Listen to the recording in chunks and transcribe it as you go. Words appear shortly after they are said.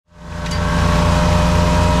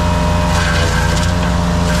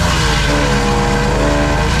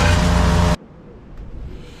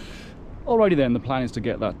Alrighty then, the plan is to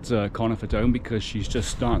get that conifer down because she's just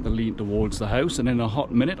starting to lean towards the house, and in a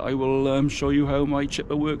hot minute I will show you how my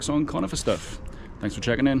chipper works on conifer stuff. Thanks for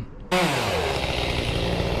checking in.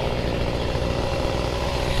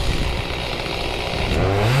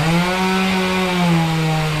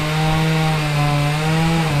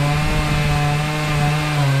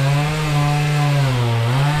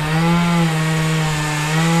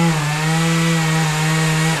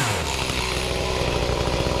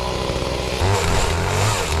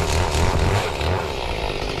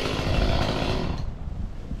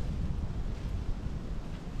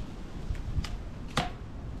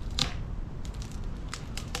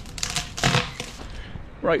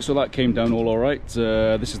 Right, so that came down all alright.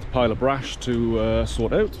 This is the pile of brash to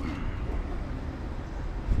sort out.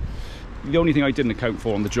 The only thing I didn't account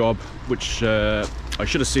for on the job, which I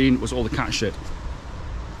should have seen, was all the cat shit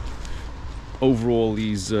over all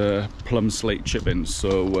these plum slate chip-ins.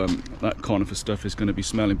 So that conifer stuff is going to be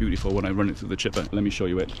smelling beautiful when I run it through the chipper. Let me show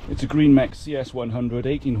you it. It's a Greenmech CS100,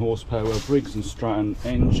 18 horsepower, Briggs & Stratton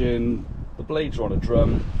engine. The blades are on a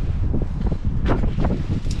drum.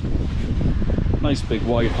 Nice big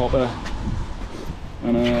wide hopper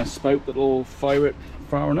and a spout that'll fire it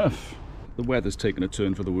far enough. The weather's taken a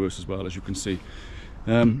turn for the worse as well, as you can see.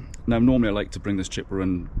 Now normally I like to bring this chipper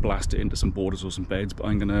and blast it into some borders or some beds, but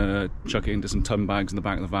I'm gonna chuck it into some ton bags in the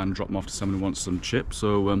back of the van and drop them off to someone who wants some chips,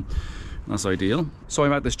 so that's ideal. So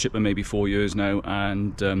I've had this chipper maybe 4 years now,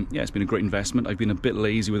 and yeah, it's been a great investment. I've been a bit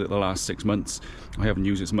lazy with it the last 6 months. I haven't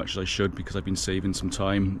used it as much as I should because I've been saving some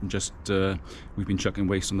time. Just we've been chucking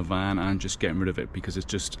waste on the van and just getting rid of it because it's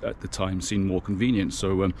just at the time seemed more convenient.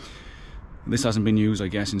 So this hasn't been used, I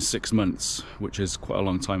guess, in 6 months, which is quite a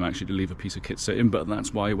long time actually to leave a piece of kit sitting, but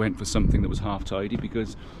that's why I went for something that was half tidy,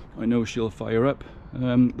 because I know she'll fire up.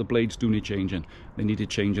 The blades do need changing. They needed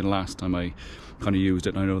changing last time I kind of used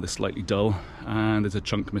it, and I know they're slightly dull and there's a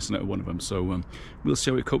chunk missing out of one of them, so we'll see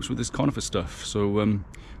how it copes with this conifer stuff. So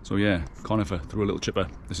so yeah, conifer through a little chipper.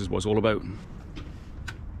 This is what it's all about.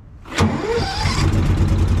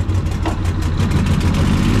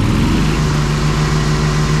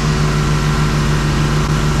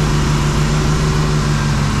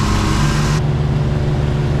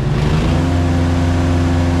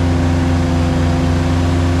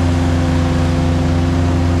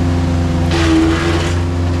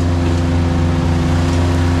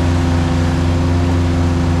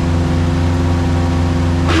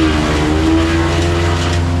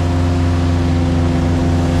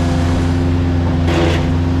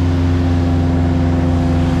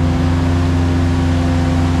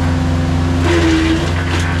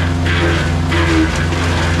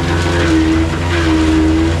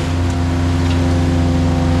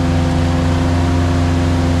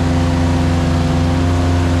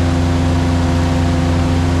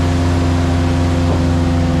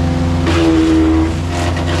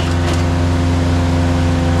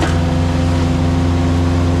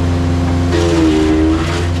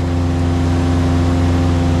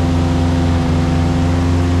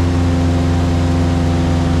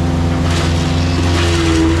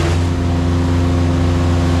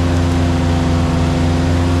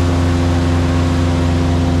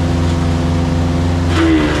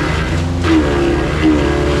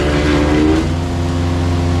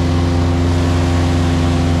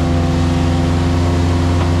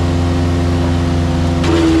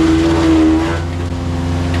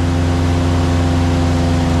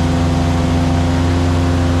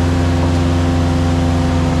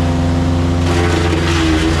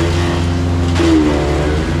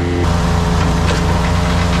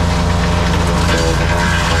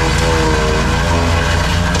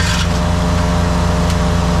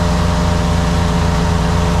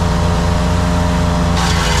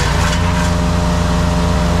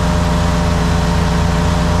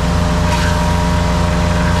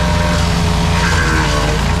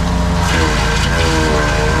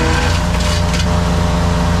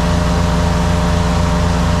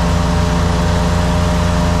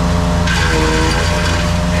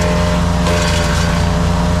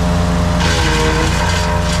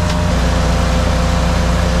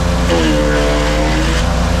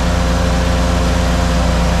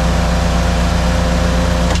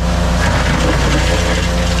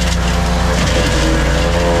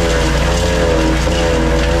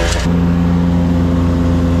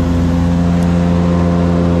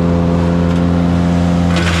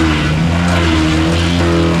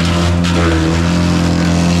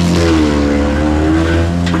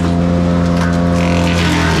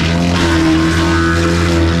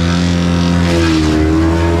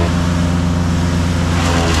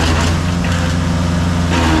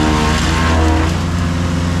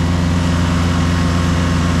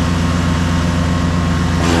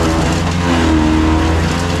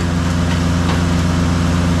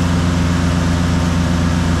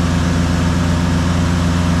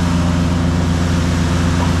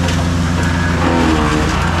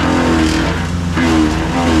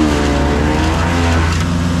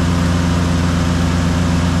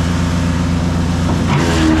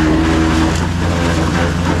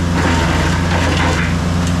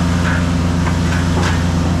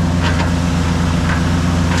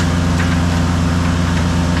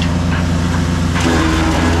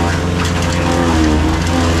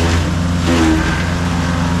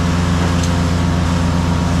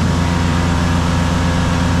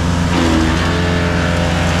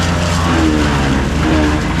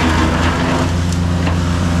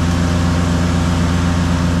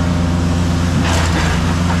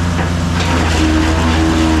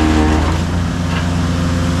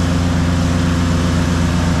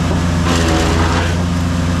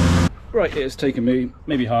 Right, it's taken me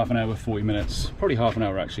maybe half an hour, 40 minutes, probably half an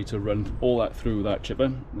hour actually, to run all that through that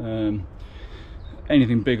chipper.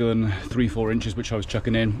 Anything bigger than 3-4 inches, which I was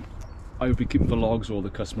chucking in, I would be keeping for logs, or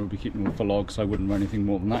the customer would be keeping for logs. I wouldn't run anything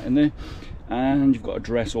more than that in there. And you've got to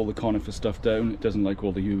dress all the conifer stuff down. It doesn't like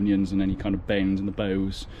all the unions and any kind of bends in the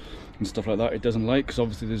bows and stuff like that. It doesn't like, because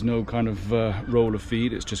obviously there's no kind of roller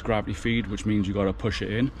feed, it's just gravity feed, which means you've got to push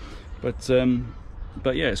it in. But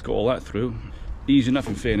yeah, it's got all that through. Easy enough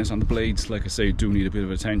in fairness, and the blades, like I say, do need a bit of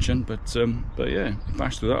attention, but yeah,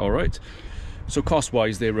 bashed through that all right. So cost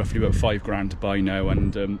wise, they're roughly about £5 to buy now,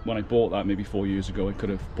 and when I bought that maybe 4 years ago, I could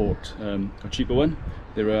have bought a cheaper one.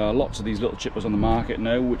 There are lots of these little chippers on the market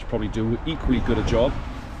now which probably do equally good a job.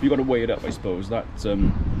 You've got to weigh it up, I suppose. That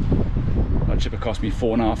chipper cost me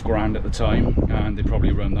 £4.5 at the time, and they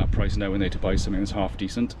probably run that price now in there to buy something that's half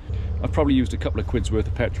decent. I've probably used a couple of quid's worth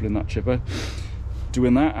of petrol in that chipper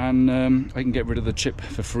doing that, and I can get rid of the chip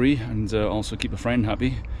for free and also keep a friend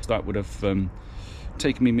happy. That would have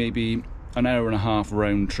taken me maybe an hour and a half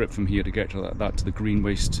round trip from here to get to that to the green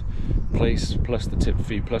waste place, plus the tip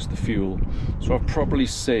fee, plus the fuel. So I've probably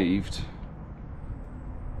saved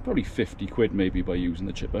probably 50 quid maybe by using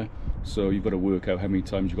the chipper. So you've got to work out how many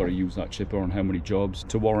times you've got to use that chipper on how many jobs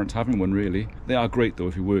to warrant having one, really. They are great though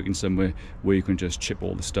if you're working somewhere where you can just chip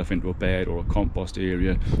all the stuff into a bed or a compost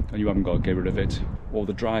area and you haven't got to get rid of it, or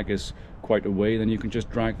the drag is quite a way, then you can just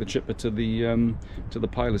drag the chipper to the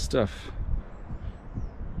pile of stuff.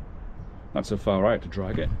 That's how far I had to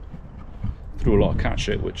drag it. Through a lot of cat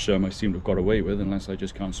shit, which I seem to have got away with, unless I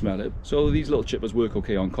just can't smell it. So these little chippers work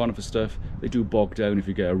okay on conifer stuff. They do bog down if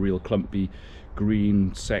you get a real clumpy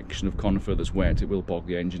green section of conifer that's wet. It will bog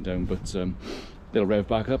the engine down, but they'll rev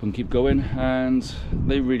back up and keep going. And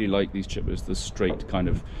they really like these chippers, the straight kind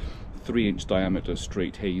of 3-inch diameter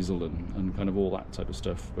straight hazel and kind of all that type of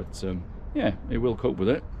stuff. But yeah, it will cope with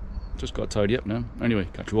it. Just got to tidy up now. Anyway,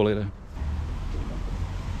 catch you all later.